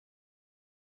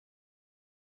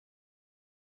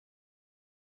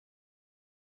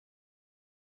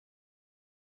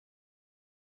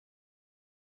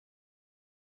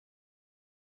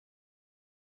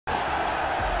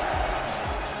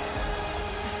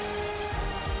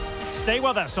Stay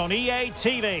with us on EA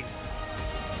TV.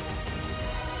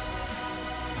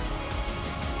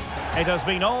 It has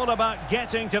been all about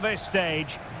getting to this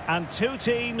stage, and two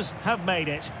teams have made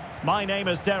it. My name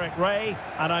is Derek Ray,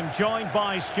 and I'm joined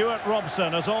by Stuart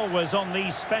Robson, as always, on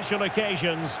these special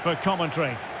occasions for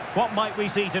commentary. What might we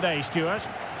see today, Stuart?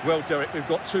 Well, Derek, we've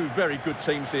got two very good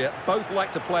teams here. Both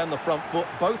like to play on the front foot.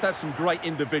 Both have some great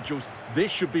individuals. This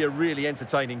should be a really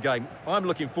entertaining game. I'm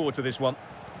looking forward to this one.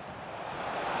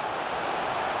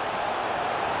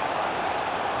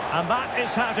 And that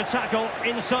is how to tackle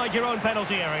inside your own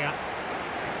penalty area.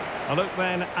 A look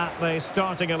then at the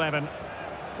starting 11.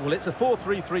 Well, it's a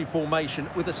 4-3-3 formation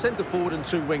with a centre forward and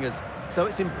two wingers. So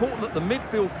it's important that the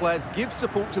midfield players give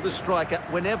support to the striker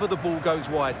whenever the ball goes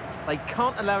wide. They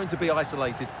can't allow him to be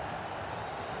isolated.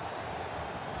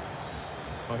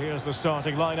 Well, here's the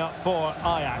starting lineup for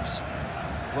Ajax.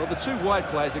 Well, the two wide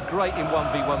players are great in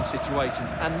 1v1 situations,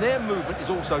 and their movement is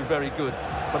also very good.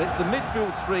 But it's the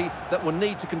midfield three that will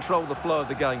need to control the flow of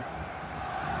the game.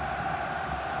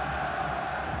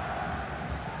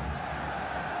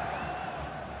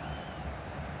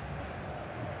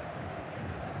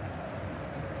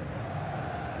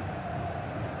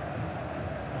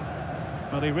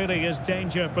 Well, he really is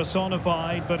danger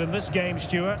personified, but in this game,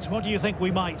 Stuart, what do you think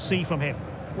we might see from him?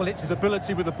 Well, it's his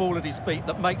ability with the ball at his feet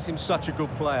that makes him such a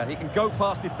good player. He can go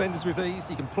past defenders with ease,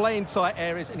 he can play in tight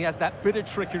areas, and he has that bit of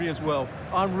trickery as well.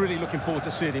 I'm really looking forward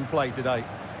to seeing him play today.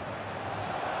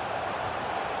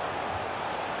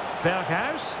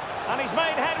 Berghuis, and he's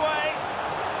made headway.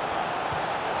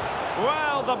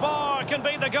 Well, the bar can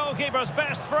be the goalkeeper's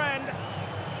best friend.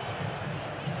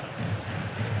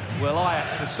 Well,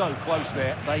 Ajax was so close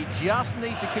there. They just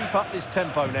need to keep up this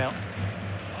tempo now.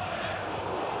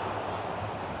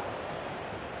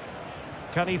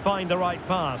 Can he find the right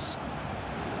pass?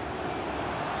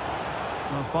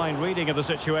 A fine reading of the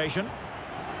situation.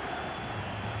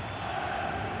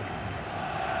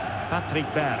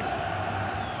 Patrick Berg.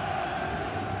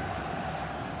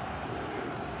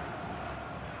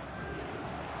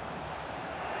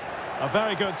 A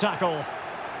very good tackle.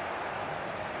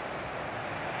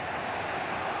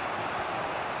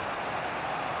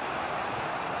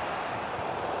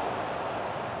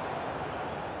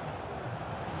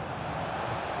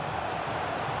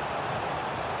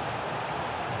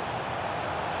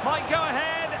 Might go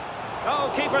ahead.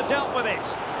 Oh, keeper dealt with it.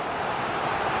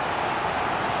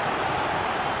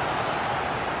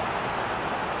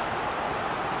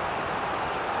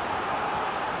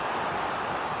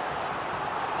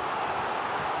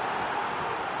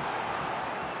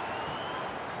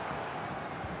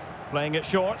 Playing it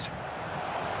short.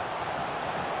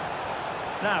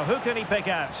 Now, who can he pick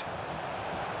out?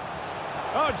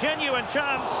 Oh, genuine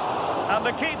chance. And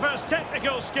the keeper's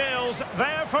technical skills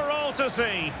there for all to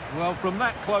see. Well, from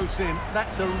that close in,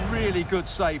 that's a really good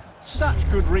save. Such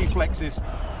good reflexes. In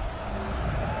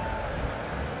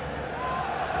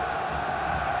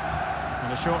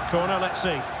a short corner, let's see.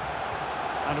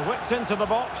 And whipped into the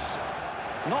box.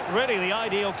 Not really the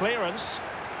ideal clearance.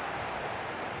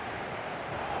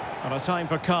 And a time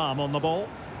for calm on the ball.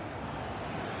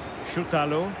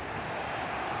 Schutalo.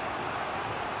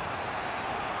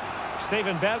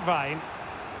 Steven Bergwijn.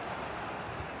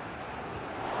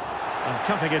 And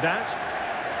cupping it out.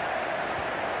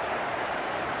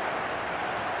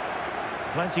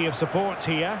 Plenty of support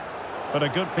here, but a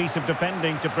good piece of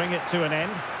defending to bring it to an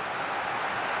end.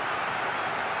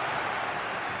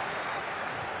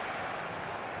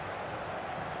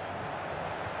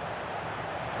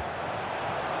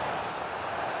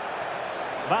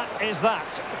 That is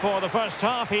that for the first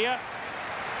half here.